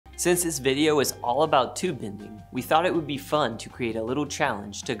Since this video is all about tube bending, we thought it would be fun to create a little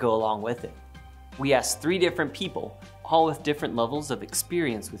challenge to go along with it. We asked 3 different people, all with different levels of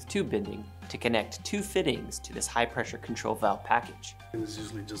experience with tube bending, to connect 2 fittings to this high pressure control valve package. It's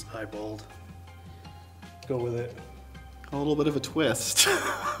usually just eyeballed. Go with it. A little bit of a twist.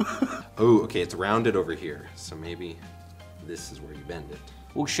 Oh, okay, it's rounded over here, so maybe this is where you bend it.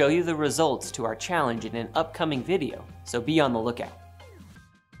 We'll show you the results to our challenge in an upcoming video, so be on the lookout.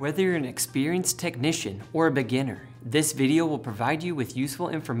 Whether you're an experienced technician or a beginner, this video will provide you with useful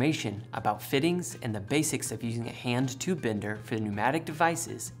information about fittings and the basics of using a hand tube bender for pneumatic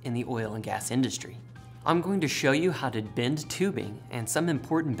devices in the oil and gas industry. I'm going to show you how to bend tubing and some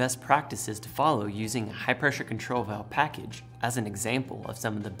important best practices to follow using a high pressure control valve package as an example of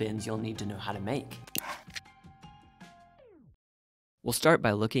some of the bends you'll need to know how to make. We'll start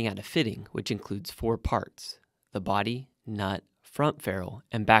by looking at a fitting which includes 4 parts: the body, nut, front ferrule,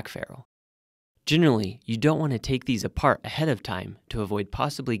 and back ferrule. Generally, you don't want to take these apart ahead of time to avoid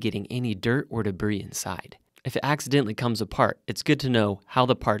possibly getting any dirt or debris inside. If it accidentally comes apart, it's good to know how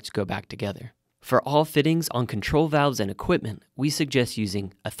the parts go back together. For all fittings on control valves and equipment, we suggest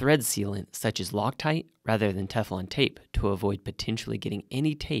using a thread sealant such as Loctite rather than Teflon tape to avoid potentially getting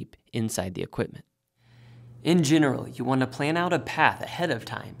any tape inside the equipment. In general, you want to plan out a path ahead of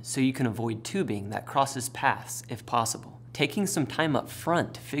time so you can avoid tubing that crosses paths if possible. Taking some time up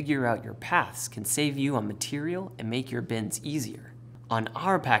front to figure out your paths can save you on material and make your bends easier. On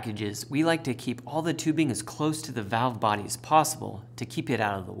our packages, we like to keep all the tubing as close to the valve body as possible to keep it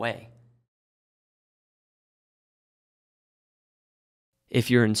out of the way.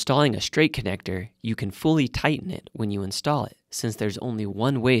 If you're installing a straight connector, you can fully tighten it when you install it, since there's only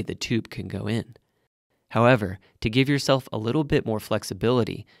one way the tube can go in. However, to give yourself a little bit more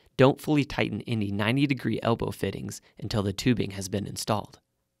flexibility, don't fully tighten any 90-degree elbow fittings until the tubing has been installed.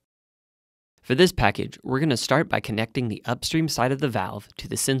 For this package, we're going to start by connecting the upstream side of the valve to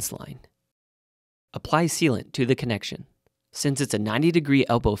the sense line. Apply sealant to the connection. Since it's a 90-degree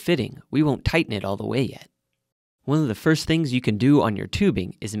elbow fitting, we won't tighten it all the way yet. One of the first things you can do on your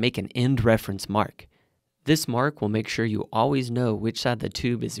tubing is make an end reference mark. This mark will make sure you always know which side of the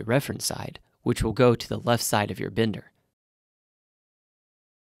tube is the reference side, which will go to the left side of your bender.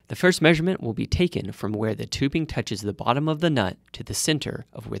 The first measurement will be taken from where the tubing touches the bottom of the nut to the center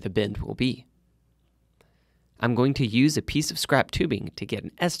of where the bend will be. I'm going to use a piece of scrap tubing to get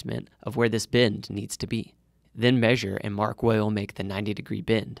an estimate of where this bend needs to be. Then measure and mark where will make the 90-degree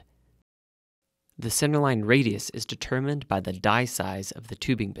bend. The centerline radius is determined by the die size of the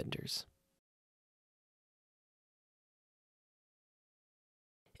tubing benders.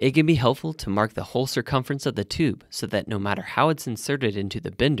 It can be helpful to mark the whole circumference of the tube so that no matter how it's inserted into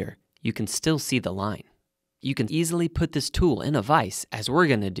the bender, you can still see the line. You can easily put this tool in a vise, as we're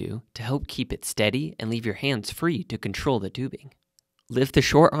going to do, to help keep it steady and leave your hands free to control the tubing. Lift the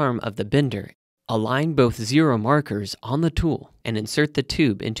short arm of the bender, align both 0 markers on the tool, and insert the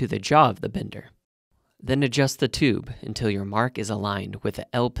tube into the jaw of the bender. Then adjust the tube until your mark is aligned with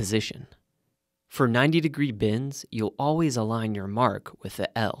the L position. For 90-degree bends, you'll always align your mark with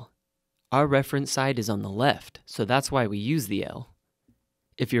the L. Our reference side is on the left, so that's why we use the L.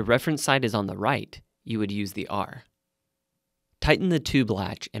 If your reference side is on the right, you would use the R. Tighten the tube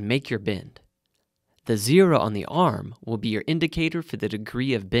latch and make your bend. The 0 on the arm will be your indicator for the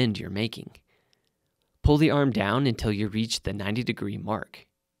degree of bend you're making. Pull the arm down until you reach the 90-degree mark.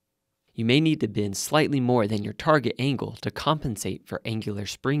 You may need to bend slightly more than your target angle to compensate for angular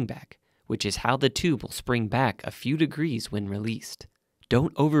springback, which is how the tube will spring back a few degrees when released.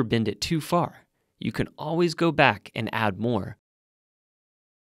 Don't overbend it too far. You can always go back and add more.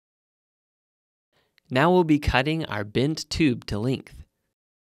 Now we'll be cutting our bent tube to length.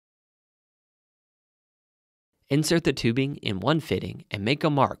 Insert the tubing in one fitting and make a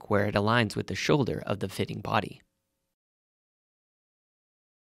mark where it aligns with the shoulder of the fitting body.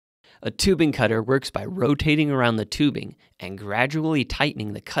 A tubing cutter works by rotating around the tubing and gradually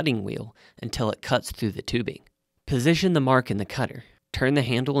tightening the cutting wheel until it cuts through the tubing. Position the mark in the cutter. Turn the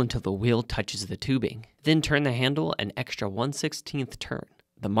handle until the wheel touches the tubing. Then turn the handle an extra 1/16 turn.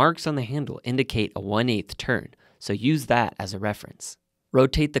 The marks on the handle indicate a 1/8 turn, so use that as a reference.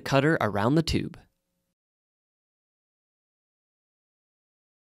 Rotate the cutter around the tube.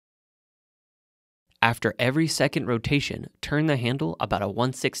 After every second rotation, turn the handle about a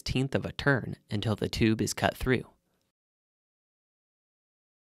 1/16 of a turn until the tube is cut through.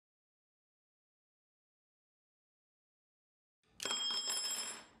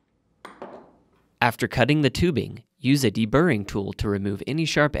 After cutting the tubing, use a deburring tool to remove any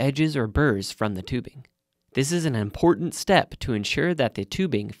sharp edges or burrs from the tubing. This is an important step to ensure that the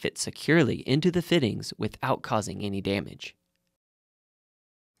tubing fits securely into the fittings without causing any damage.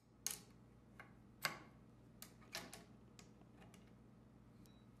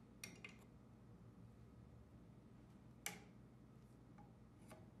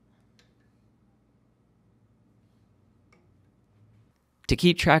 To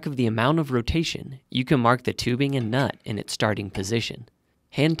keep track of the amount of rotation, you can mark the tubing and nut in its starting position.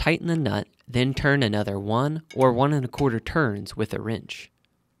 Hand tighten the nut, then turn another 1 or 1 1/4 turns with a wrench.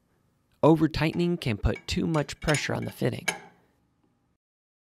 Over tightening can put too much pressure on the fitting.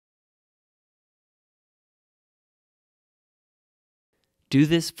 Do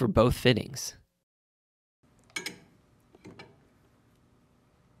this for both fittings.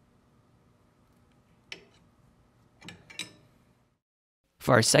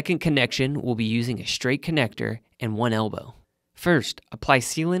 For our second connection, we'll be using a straight connector and 1 elbow. First, apply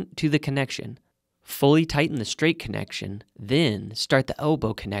sealant to the connection. Fully tighten the straight connection, then start the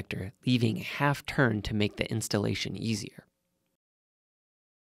elbow connector, leaving a half turn to make the installation easier.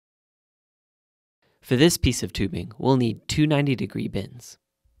 For this piece of tubing, we'll need 2 90-degree bends.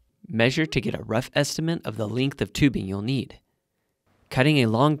 Measure to get a rough estimate of the length of tubing you'll need. Cutting a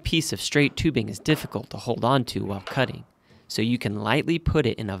long piece of straight tubing is difficult to hold on to while cutting, so you can lightly put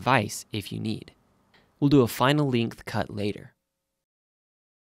it in a vise if you need. We'll do a final length cut later.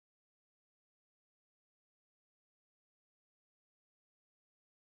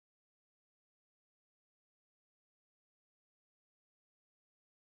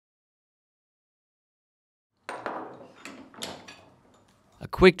 A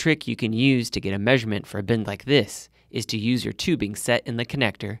quick trick you can use to get a measurement for a bend like this is to use your tubing set in the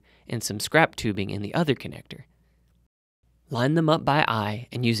connector and some scrap tubing in the other connector. Line them up by eye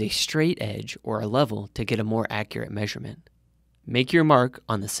and use a straight edge or a level to get a more accurate measurement. Make your mark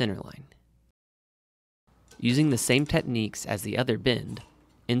on the center line. Using the same techniques as the other bend,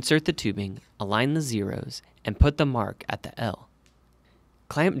 insert the tubing, align the zeros, and put the mark at the L.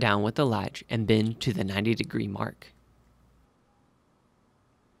 Clamp down with the latch and bend to the 90-degree mark.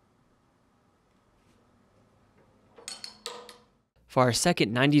 For our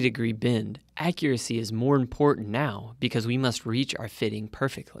second 90-degree bend, accuracy is more important now because we must reach our fitting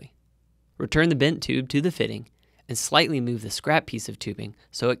perfectly. Return the bent tube to the fitting and slightly move the scrap piece of tubing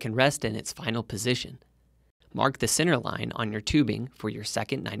so it can rest in its final position. Mark the center line on your tubing for your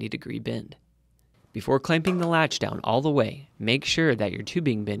second 90-degree bend. Before clamping the latch down all the way, make sure that your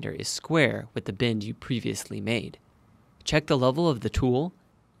tubing bender is square with the bend you previously made. Check the level of the tool,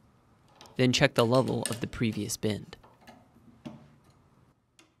 then check the level of the previous bend.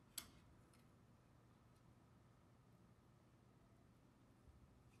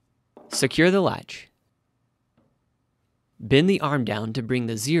 Secure the latch. Bend the arm down to bring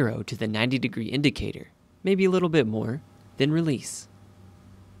the 0 to the 90-degree indicator, maybe a little bit more, then release.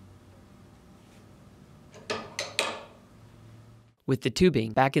 With the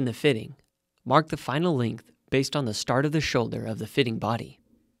tubing back in the fitting, mark the final length based on the start of the shoulder of the fitting body.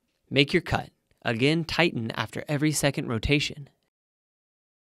 Make your cut. Again, tighten after every second rotation.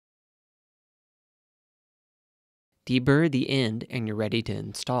 Deburr the end and you're ready to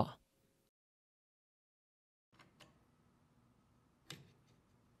install.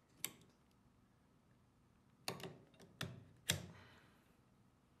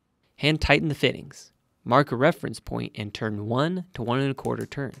 Hand tighten the fittings. Mark a reference point and turn 1 to 1 1/4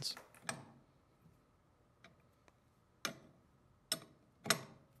 turns.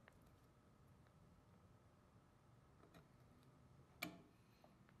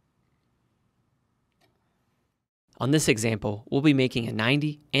 On this example, we'll be making a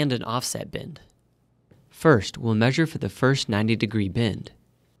 90 and an offset bend. First, we'll measure for the first 90-degree bend.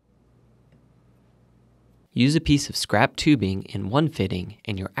 Use a piece of scrap tubing in one fitting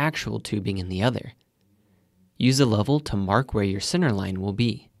and your actual tubing in the other. Use a level to mark where your center line will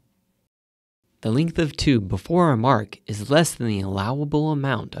be. The length of tube before our mark is less than the allowable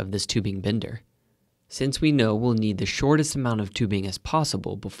amount of this tubing bender. Since we know we'll need the shortest amount of tubing as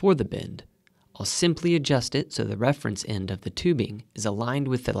possible before the bend, I'll simply adjust it so the reference end of the tubing is aligned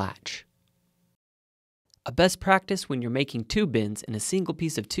with the latch. A best practice when you're making tube bends in a single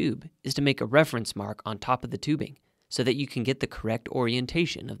piece of tube is to make a reference mark on top of the tubing so that you can get the correct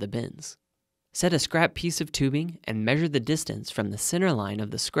orientation of the bends. Set a scrap piece of tubing and measure the distance from the center line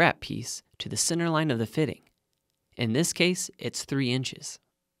of the scrap piece to the center line of the fitting. In this case, it's 3 inches.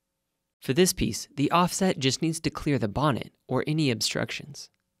 For this piece, the offset just needs to clear the bonnet or any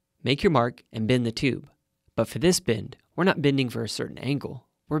obstructions. Make your mark and bend the tube. But for this bend, we're not bending for a certain angle.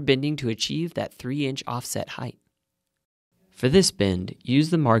 We're bending to achieve that 3-inch offset height. For this bend,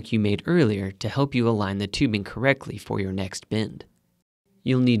 use the mark you made earlier to help you align the tubing correctly for your next bend.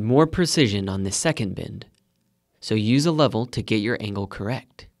 You'll need more precision on this second bend, so use a level to get your angle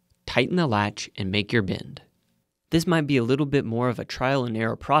correct. Tighten the latch and make your bend. This might be a little bit more of a trial and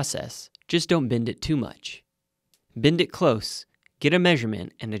error process, just don't bend it too much. Bend it close, get a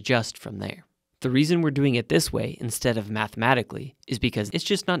measurement, and adjust from there. The reason we're doing it this way instead of mathematically is because it's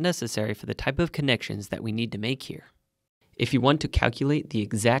just not necessary for the type of connections that we need to make here. If you want to calculate the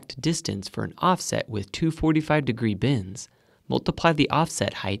exact distance for an offset with two 45-degree bends, multiply the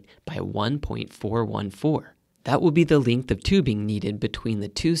offset height by 1.414. That will be the length of tubing needed between the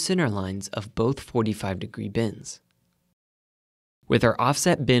two center lines of both 45-degree bends. With our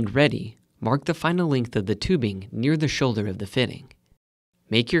offset bend ready, mark the final length of the tubing near the shoulder of the fitting.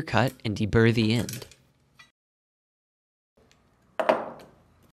 Make your cut and deburr the end.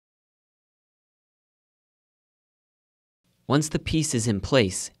 Once the piece is in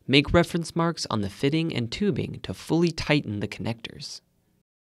place, make reference marks on the fitting and tubing to fully tighten the connectors.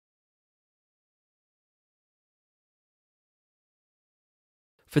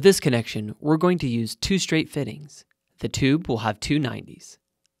 For this connection, we're going to use two straight fittings. The tube will have two 90s.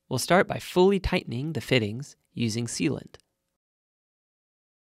 We'll start by fully tightening the fittings using sealant.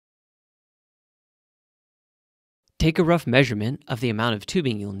 Take a rough measurement of the amount of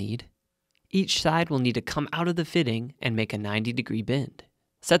tubing you'll need. Each side will need to come out of the fitting and make a 90-degree bend.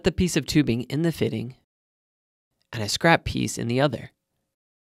 Set the piece of tubing in the fitting and a scrap piece in the other.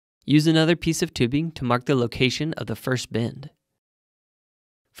 Use another piece of tubing to mark the location of the first bend.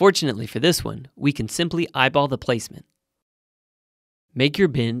 Fortunately for this one, we can simply eyeball the placement. Make your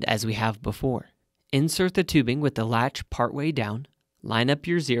bend as we have before. Insert the tubing with the latch partway down, line up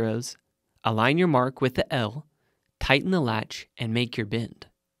your zeros, align your mark with the L, tighten the latch, and make your bend.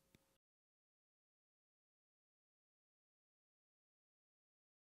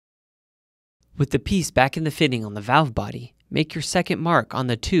 With the piece back in the fitting on the valve body, make your second mark on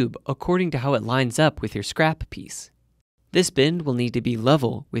the tube according to how it lines up with your scrap piece. This bend will need to be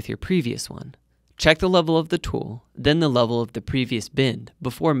level with your previous one. Check the level of the tool, then the level of the previous bend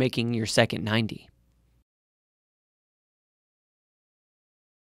before making your second 90.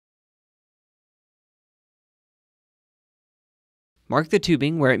 Mark the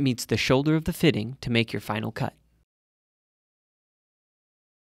tubing where it meets the shoulder of the fitting to make your final cut.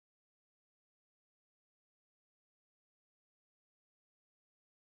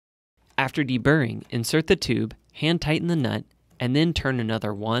 After deburring, insert the tube, hand tighten the nut, and then turn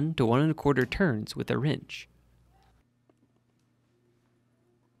another 1 to 1 1/4 turns with a wrench.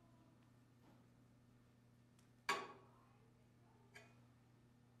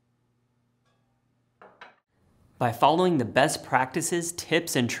 By following the best practices,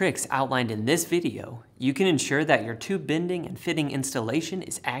 tips, and tricks outlined in this video, you can ensure that your tube bending and fitting installation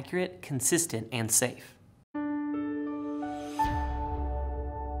is accurate, consistent, and safe.